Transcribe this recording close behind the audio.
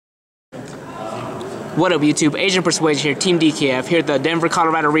What up, YouTube? Asian Persuasion here, Team DKF, here at the Denver,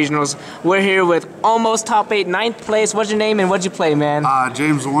 Colorado Regionals. We're here with almost top 8, 9th place. What's your name and what'd you play, man?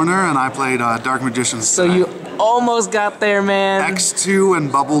 James Warner, and I played Dark Magicians. So you almost got there, man. X2 and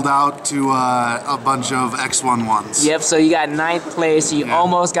bubbled out to a bunch of X11s. Yep, so you got 9th place. You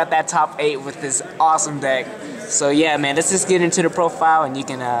almost got that top 8 with this awesome deck. So yeah, man, let's just get into the profile and you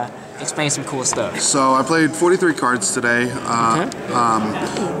can explain some cool stuff. So I played 43 cards today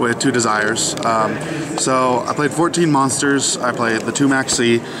with 2 Desires. So I played 14 monsters. I played the 2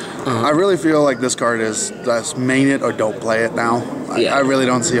 Maxi. I really feel like this card is just main it or don't play it now. I really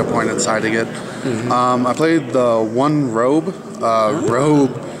don't see a point in siding it. I played the 1 Robe.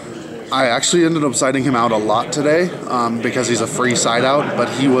 Robe, I actually ended up siding him out a lot today because he's a free side out, but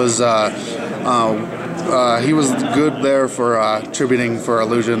he was good there for tributing for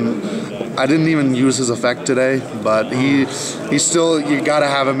illusion. I didn't even use his effect today, but he's still, you gotta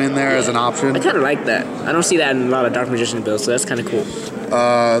have him in there as an option. I kind of like that. I don't see that in a lot of Dark Magician builds, so that's kind of cool.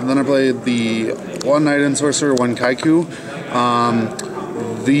 Then I played the 1 Knight and Sorcerer, 1 Kaiku.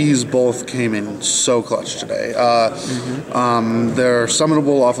 These both came in so clutch today. They're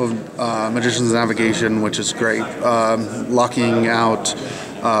summonable off of Magician's Navigation, which is great. Locking out,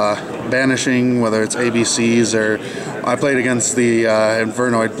 banishing, whether it's ABCs or I played against the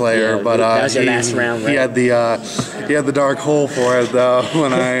Infernoid player, but that was your last round, right? he had the dark hole for it though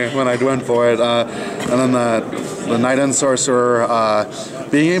when I went for it. And then the Knight and Sorcerer,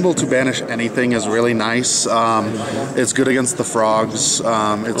 being able to banish anything is really nice. It's good against the frogs.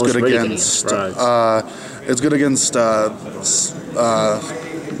 It's good against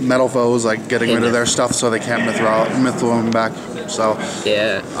metal foes, like getting rid of their stuff so they can't mithril them back. So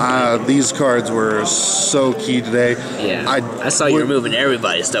these cards were so key today. Yeah, I saw you removing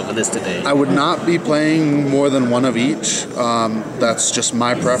everybody's stuff with this today. I would not be playing more than 1 of each. That's just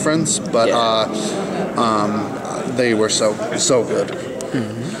my preference, but they were so good.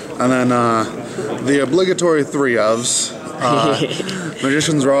 And then the obligatory 3 ofs.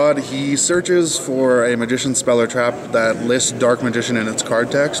 Magician's Rod, he searches for a Magician spell or trap that lists Dark Magician in its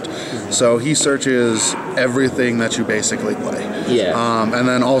card text. So he searches everything that you basically play. And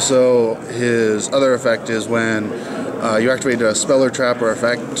then also his other effect is when you activate a spell or trap or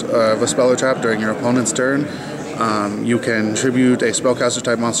effect of a spell or trap during your opponent's turn, you can tribute a spellcaster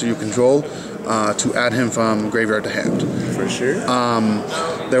type monster you control to add him from graveyard to hand. For sure.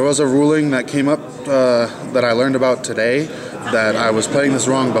 There was a ruling that came up that I learned about today that I was playing this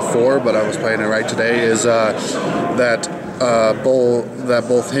wrong before, but I was playing it right today, is that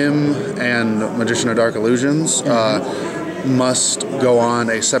both him and Magician of Dark Illusions must go on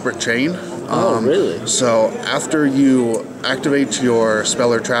a separate chain. Really? So after you activate your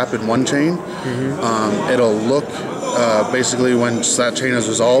spell or trap in one chain, it'll look, basically once that chain is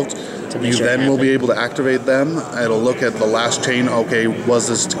resolved, you then will be able to activate them. It'll look at the last chain, okay, was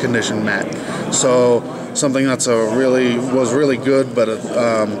this condition met? So something that's was really good, but it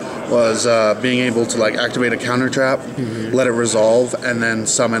was being able to like activate a counter trap, let it resolve, and then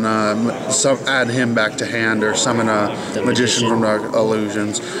summon add him back to hand or summon a Magician from Dark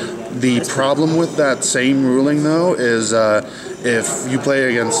Illusions. The problem with that same ruling though is if you play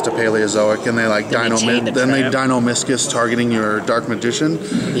against a Paleozoic and they like Dino-Miscus targeting your Dark Magician,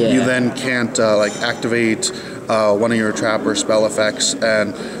 you then can't like activate one of your trap or spell effects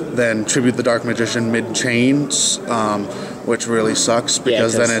and then tribute the Dark Magician mid-chains, which really sucks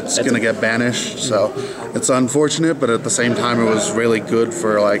because then it's going to get banished. So it's unfortunate, but at the same time it was really good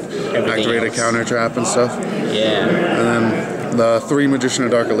for like activate a counter trap and stuff. Yeah. And then the 3 Magician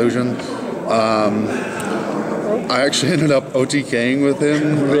of Dark Illusion, I actually ended up OTKing with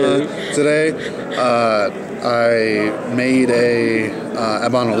him today. I made a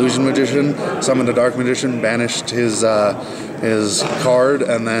Ebon Illusion Magician, summoned a Dark Magician, banished his card,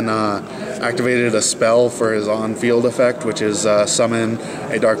 and then activated a spell for his on-field effect, which is summon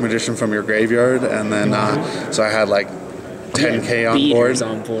a Dark Magician from your graveyard, and then so I had like 10k on board.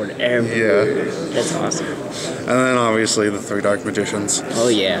 On board everywhere. That's awesome. And then obviously the 3 Dark Magicians. Oh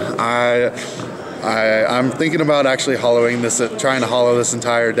yeah. I'm thinking about actually trying to hollow this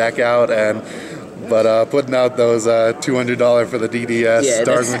entire deck out, but putting out those $200 for the DDS. Yeah,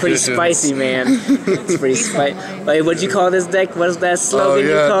 Dark that's pretty spicy, man. It's pretty spicy. Like, what'd you call this deck? What's that slogan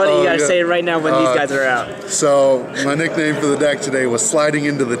you called it? You gotta say it right now when these guys are out. So my nickname for the deck today was Sliding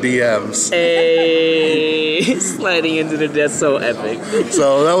into the DMs. Hey, sliding into the deck, so epic.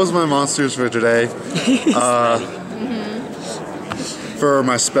 So that was my monsters for today. For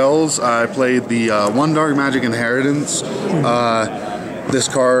my spells, I played the 1 Dark Magic Inheritance. this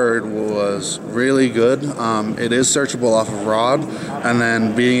card was really good. It is searchable off of Rod, and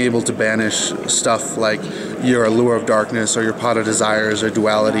then being able to banish stuff like your Allure of Darkness or your Pot of Desires or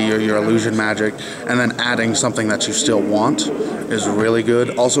Duality or your Illusion Magic, and then adding something that you still want is really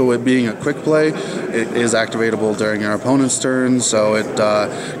good. Also, it being a quick play, it is activatable during your opponent's turn, so it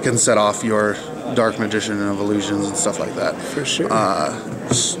can set off your Dark Magician of Illusions and stuff like that. For sure.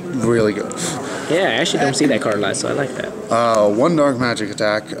 It's really good. Yeah, I actually don't see that card a lot, so I like that. 1 Dark Magic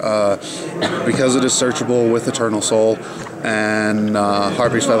attack, because it is searchable with Eternal Soul, and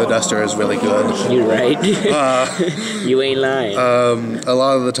Harpy's Feather Duster is really good. You're right. You ain't lying. A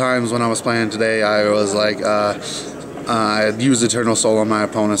lot of the times when I was playing today, I was like, I'd use Eternal Soul on my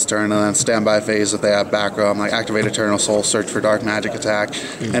opponent's turn, and then standby phase if they have back row. I'm like, activate Eternal Soul, search for Dark Magic attack,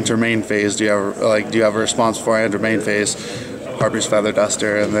 enter main phase. Do you have a response before I enter main phase? Harpy's Feather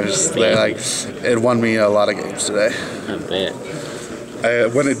Duster, and it won me a lot of games today. I bet.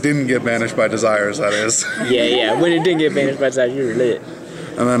 When it didn't get banished by Desires, that is. Yeah. When it didn't get banished by Desires, you were lit.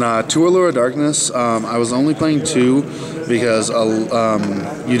 And then 2 Allure of Darkness. I was only playing 2 because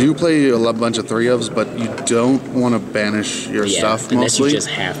you do play a bunch of 3-ofs, but you don't want to banish your stuff unless mostly. You just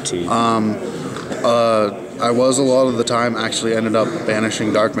have to. I was a lot of the time actually ended up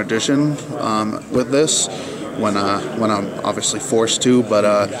banishing Dark Magician with this. When I'm obviously forced to, but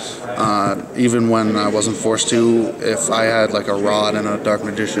even when I wasn't forced to, if I had like a Rod and a Dark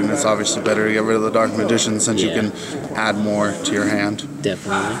Magician, it's obviously better to get rid of the Dark Magician since you can add more to your hand.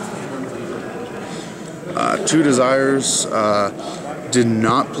 Definitely. 2 Desires. Did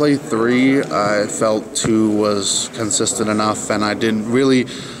not play 3. I felt 2 was consistent enough, and I didn't really.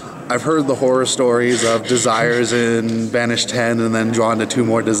 I've heard the horror stories of Desires in Banish 10 and then drawn to 2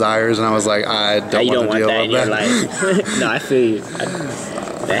 more Desires, and I was like, I don't want to deal with that. Life. No, I feel you.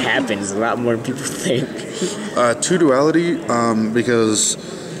 That happens a lot more than people think. 2 Duality, because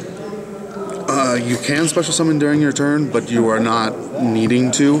you can special summon during your turn, but you are not needing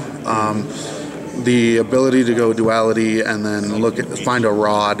to. The ability to go Duality and then find a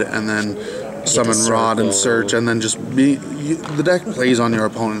Rod and then summon Rod and search, and then just the deck plays on your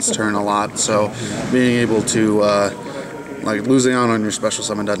opponent's turn a lot, so being able to losing out on your special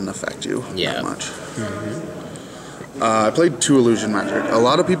summon doesn't affect you that much. I played 2 Illusion Magic. A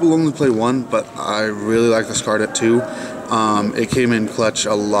lot of people only play 1, but I really like this card at 2. It came in clutch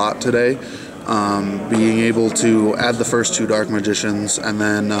a lot today. Being able to add the first 2 Dark Magicians, and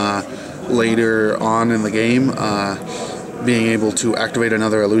then later on in the game being able to activate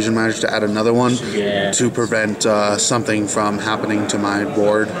another Illusion Magic to add another one to prevent something from happening to my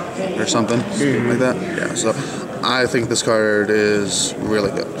board or something like that. Yeah, so I think this card is really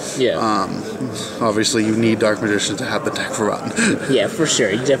good. Yeah. Obviously, you need Dark Magician to have the deck run. Yeah, for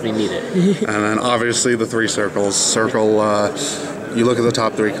sure. You definitely need it. And then obviously the 3 circles. You look at the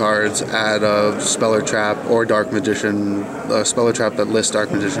top 3 cards, add a Speller Trap or Dark Magician, a Speller Trap that lists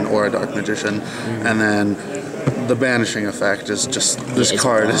Dark Magician or a Dark Magician, and then the banishing effect is just this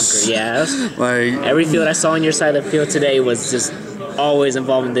card is like every field I saw on your side of the field today was just always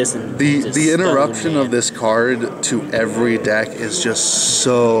involving this. And the interruption of this card to every deck is just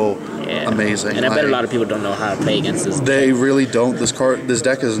so amazing. And I bet a lot of people don't know how to play against this. They really don't. This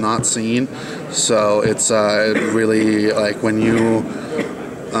deck is not seen, so it's really like when you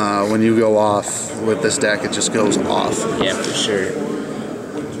go off with this deck, it just goes off. Yeah, for sure.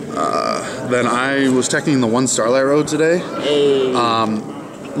 Then I was teching the 1 Starlight Road today. Hey.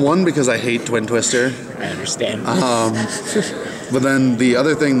 1 because I hate Twin Twister. I understand. But then the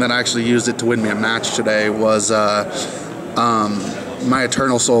other thing that actually used it to win me a match today was my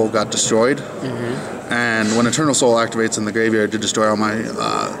Eternal Soul got destroyed. And when Eternal Soul activates in the graveyard to destroy all my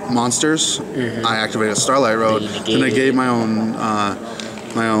monsters, I activated Starlight Road, and I gave my own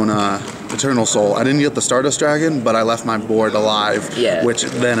Eternal Soul. I didn't get the Stardust Dragon, but I left my board alive, which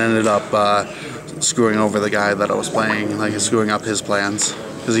then ended up screwing over the guy that I was playing, like screwing up his plans,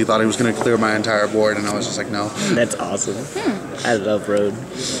 because he thought he was going to clear my entire board, and I was just like, no. That's awesome. I love Road.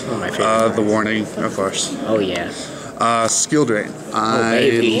 One of my favorite the Warning, of course. Oh, yeah. Skill Drain.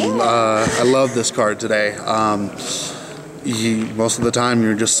 I love this card today. Most of the time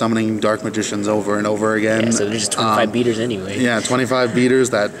you're just summoning Dark Magicians over and over again. Yeah, so there's just 25 beaters anyway. Yeah, 25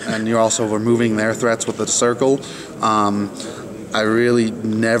 beaters, and you're also removing their threats with the circle. I really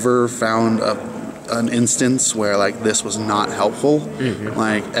never found an instance where like this was not helpful.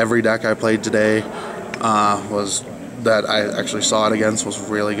 Like every deck I played today that I actually saw it against was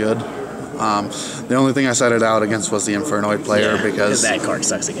really good. The only thing I set it out against was the Infernoid player because that card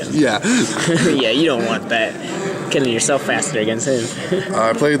sucks against. Yeah. Yeah, you don't want that. Killing yourself faster against him.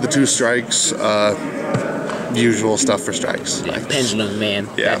 I played the 2 strikes. usual stuff for strikes. Yeah, Pendulum, man.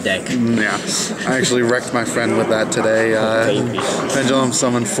 Yeah. That deck. Yeah. I actually wrecked my friend with that today. Pendulum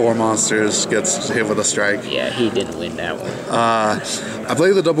summoned 4 monsters, gets hit with a strike. Yeah, he didn't win that one. I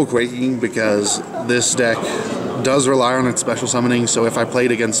play the double Quaking because this deck does rely on its special summoning, so if I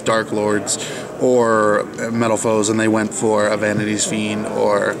played against Dark Lords or Metal Foes and they went for a Vanity's Fiend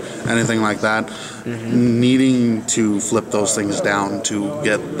or anything like that, needing to flip those things down to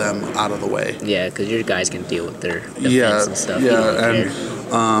get them out of the way. Yeah, because your guys can deal with their defense and stuff. Yeah, and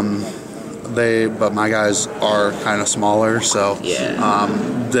but my guys are kind of smaller, so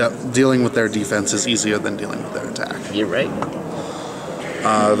dealing with their defense is easier than dealing with their attack. You're right.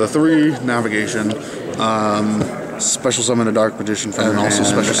 The 3 navigation, special summon a Dark Magician from your hand, also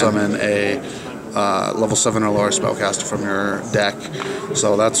special summon a level 7 or lower spellcaster from your deck.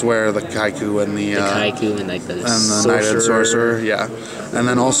 So that's where the Kaiku and the Kaiku and like the Knighted Sorcerer, yeah. And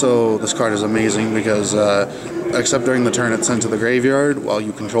then also this card is amazing because except during the turn it's sent to the graveyard, while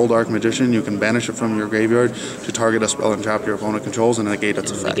you control Dark Magician, you can banish it from your graveyard to target a spell and trap your opponent controls and negate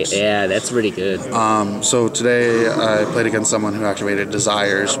its effects. Yeah, that's really good. So today I played against someone who activated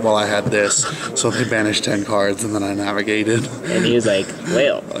Desires while I had this, so they banished 10 cards and then I navigated. And he was like,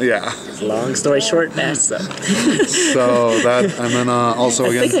 well, yeah. Long story short, that sucked. So that, and then also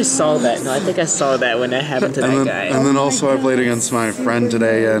again... I think I saw that. No, I think I saw that when that happened to that guy. And then also I played against my friend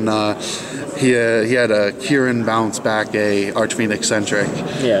today, and he had a Kieran bounce back a Archfiend Eccentric.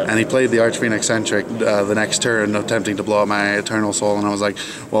 Yeah. And he played the Archfiend Eccentric the next turn, attempting to blow up my Eternal Soul, and I was like,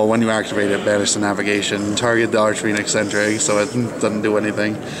 well, when you activate it, banish the navigation, target the Archfiend Eccentric, so it doesn't do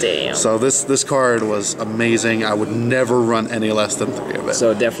anything. Damn. So this card was amazing. I would never run any less than 3 of it.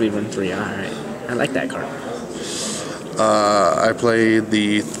 So definitely run 3. Alright. I like that card. I played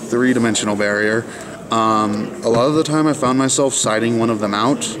the 3-dimensional barrier. A lot of the time I found myself siding one of them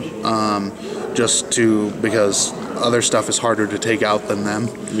out, because other stuff is harder to take out than them.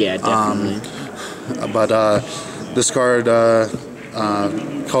 Yeah, definitely. But this card,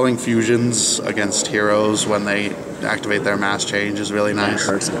 calling fusions against heroes when they activate their mass change is really nice.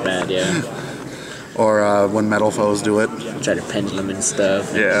 That hurts bad, yeah. Or when Metal Foes do it. Try to pendulum and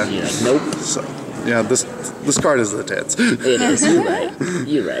stuff. Yeah. You're like, nope. So, yeah, this card is the tits. It is. You're right.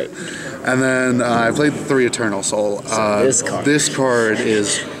 You're right. And then I played 3 Eternal Soul. This card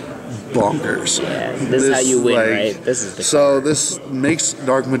is bonkers. Yeah, this is how you win, right? This is the card. This makes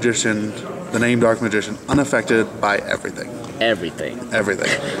Dark Magician, the name Dark Magician, unaffected by everything. Everything.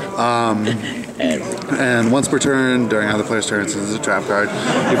 And once per turn, during either player's turn, since it's a trap card,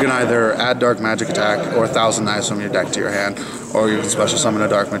 you can either add Dark Magic attack or 1,000 Knives from your deck to your hand, or you can special summon a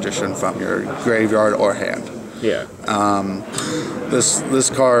Dark Magician from your graveyard or hand. Yeah. This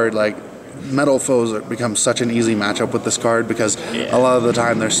card, like, Metal Foes become such an easy matchup with this card because a lot of the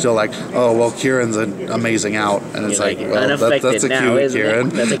time they're still like, oh, well, Kieran's an amazing out. And it's like, well, that's a cute Kieran.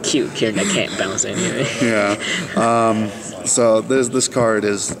 That's a cute Kieran that can't bounce anything. Yeah. So this card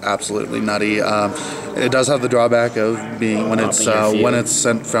is absolutely nutty. It does have the drawback of being when it's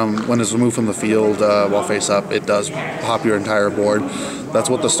removed from the field while face up, it does hop your entire board. That's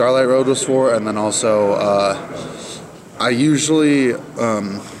what the Starlight Road was for, and then also I usually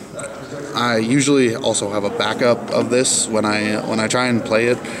also have a backup of this when I try and play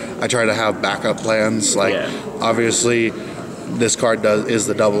it. I try to have backup plans. Obviously, this card is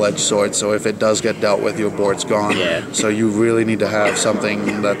the double-edged sword. So if it does get dealt with, your board's gone. Yeah. So you really need to have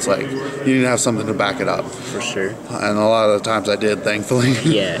something that's you need to have something to back it up. For sure. And a lot of the times I did, thankfully.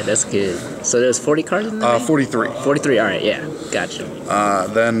 Yeah, that's good. So there's 40 cards in there. 43. 43. All right. Yeah. Gotcha.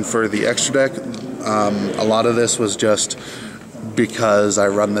 Then for the extra deck, a lot of this was just because I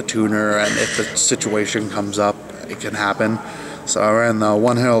run the tuner, and if the situation comes up, it can happen. So I ran the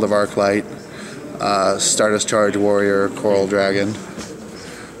One Herald of Arclight, Stardust Charge Warrior, Coral Dragon,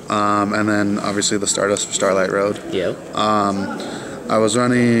 and then obviously the Stardust for Starlight Road. Yep. I was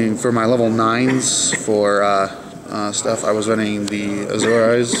running, for my level 9s for stuff, I was running the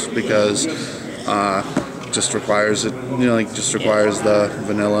Azure Eyes because just requires it, requires the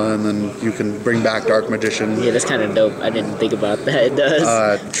vanilla, and then you can bring back Dark Magician. Yeah, that's kind of dope. I didn't think about that. It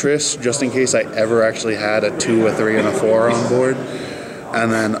does. Triss, just in case I ever actually had a 2, a 3, and a 4 on board.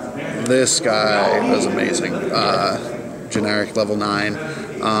 And then this guy was amazing. Generic level 9.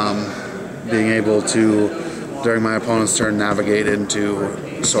 Being able to, during my opponent's turn, navigate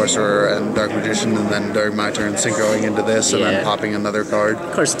into Sorcerer and Dark Magician, and then during my turn synchroing into this, and then popping another card.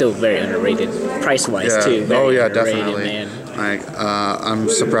 The card's still very underrated, price-wise too. Very definitely. Man. I'm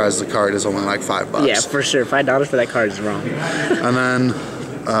surprised the card is only like $5. Yeah, for sure. $5 for that card is wrong. And then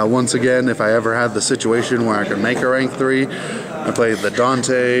once again, if I ever had the situation where I could make a rank 3, I played the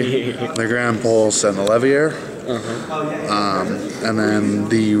Dante, the Grand Pulse, and the Levier. And then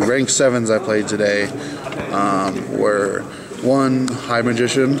the rank 7s I played today were one High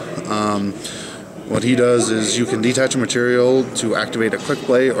Magician. What he does is you can detach a material to activate a quick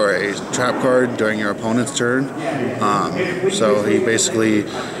play or a trap card during your opponent's turn. So he's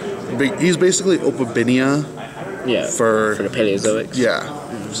basically Opabinia. Yeah. For the Paleozoics. Yeah.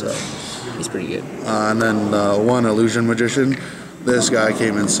 So he's pretty good. And then one Illusion Magician. This guy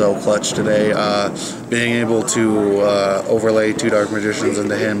came in so clutch today. Being able to overlay 2 Dark Magicians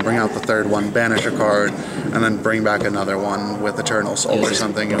into him, bring out the 3rd one, banish a card, and then bring back another one with Eternal Soul or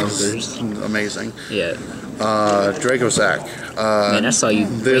something. It was amazing. Yeah. Dracosac. Man, I saw you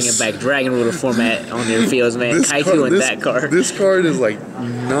bringing back Dragon Ruler format on your fields, man. Kaiju and that card. This card is like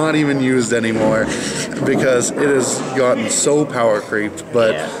not even used anymore because it has gotten so power creeped.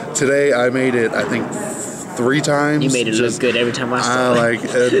 But today I made it, I think, 3 times. You made it look good every time I saw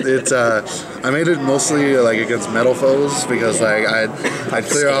it. I made it mostly like against metal foes because like I'd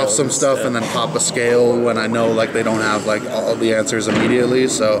clear off some stuff and then pop a scale when I know like they don't have like all the answers immediately.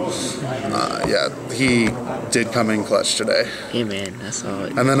 So yeah, he did come in clutch today. Yeah, man, that's all.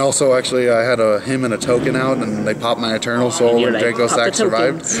 And then also actually I had him and a token out and they popped my Eternal Soul and Dracosac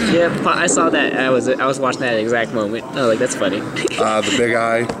survived. Yeah, I saw that. I was watching that exact moment. Oh, like that's funny. The Big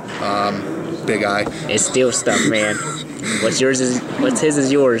Eye. Big Eye. It's still stuff, man. What's his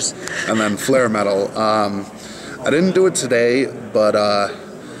is yours. And then Flare Metal. I didn't do it today, but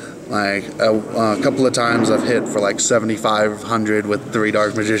like a couple of times I've hit for like 7,500 with 3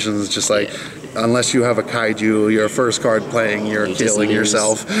 Dark Magicians. Just like unless you have a Kaiju, your first card playing, you're killing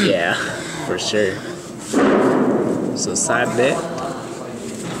yourself. Yeah, for sure. So side deck.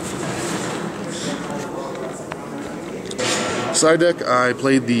 Side deck, I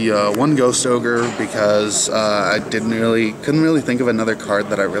played the one Ghost Ogre because I couldn't really think of another card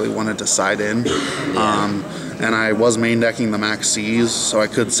that I really wanted to side in. And I was main decking the Max C's, so I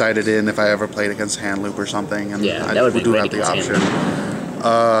could side it in if I ever played against Hand Loop or something. And yeah, that would be have the option.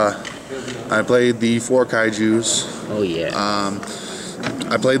 I played the 4 Kaijus. Oh yeah.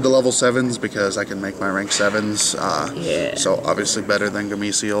 I played the level 7s because I can make my rank 7s. So obviously better than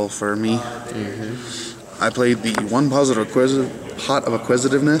Gameciel for me. I played the one Pot of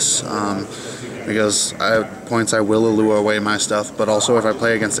Acquisitiveness because at points I will allure away my stuff, but also if I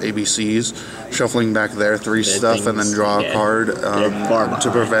play against ABCs, shuffling back their 3 stuff and then draw a card to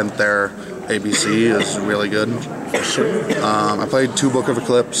prevent their ABC is really good. I played 2 Book of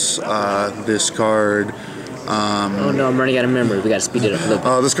Eclipse. This card. Oh no, I'm running out of memory. We gotta speed it up a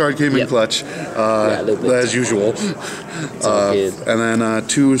little bit. This card came in clutch, as usual. And then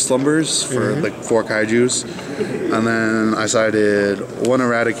 2 Slumbers for the 4 Kaijus. And then I sided 1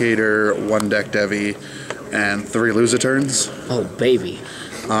 Eradicator, 1 Deck Devi, and 3 Lose-A-Turns. Oh baby.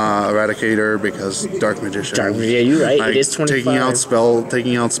 Eradicator because Dark Magician. Yeah, you're right. It is 25.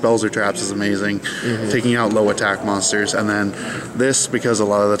 Taking out spells or traps is amazing. Taking out low attack monsters, and then this because a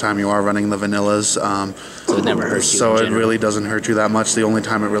lot of the time you are running the vanillas. So it never hurts you. So it really doesn't hurt you that much. The only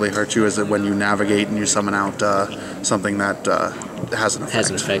time it really hurts you is when you navigate and you summon out something that has an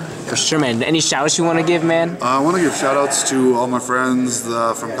effect. For sure, man. Any shout-outs you want to give, man? I want to give shout-outs to all my friends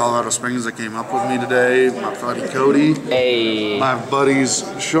from Colorado Springs that came up with me today. My buddy Cody. Hey. My buddies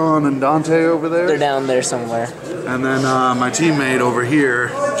Sean and Dante over there. They're down there somewhere. And then my teammate over here,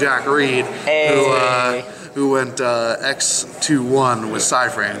 Jack Reed, who went X2-1 with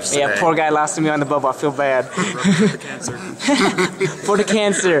Psyframes today. Yeah, poor guy lost to me on the bubble. I feel bad. For the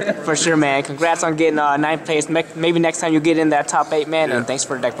cancer. For sure, man. Congrats on getting 9th place. Maybe next time you get in that top 8, man. And thanks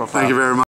for the deck profile. Thank you very much.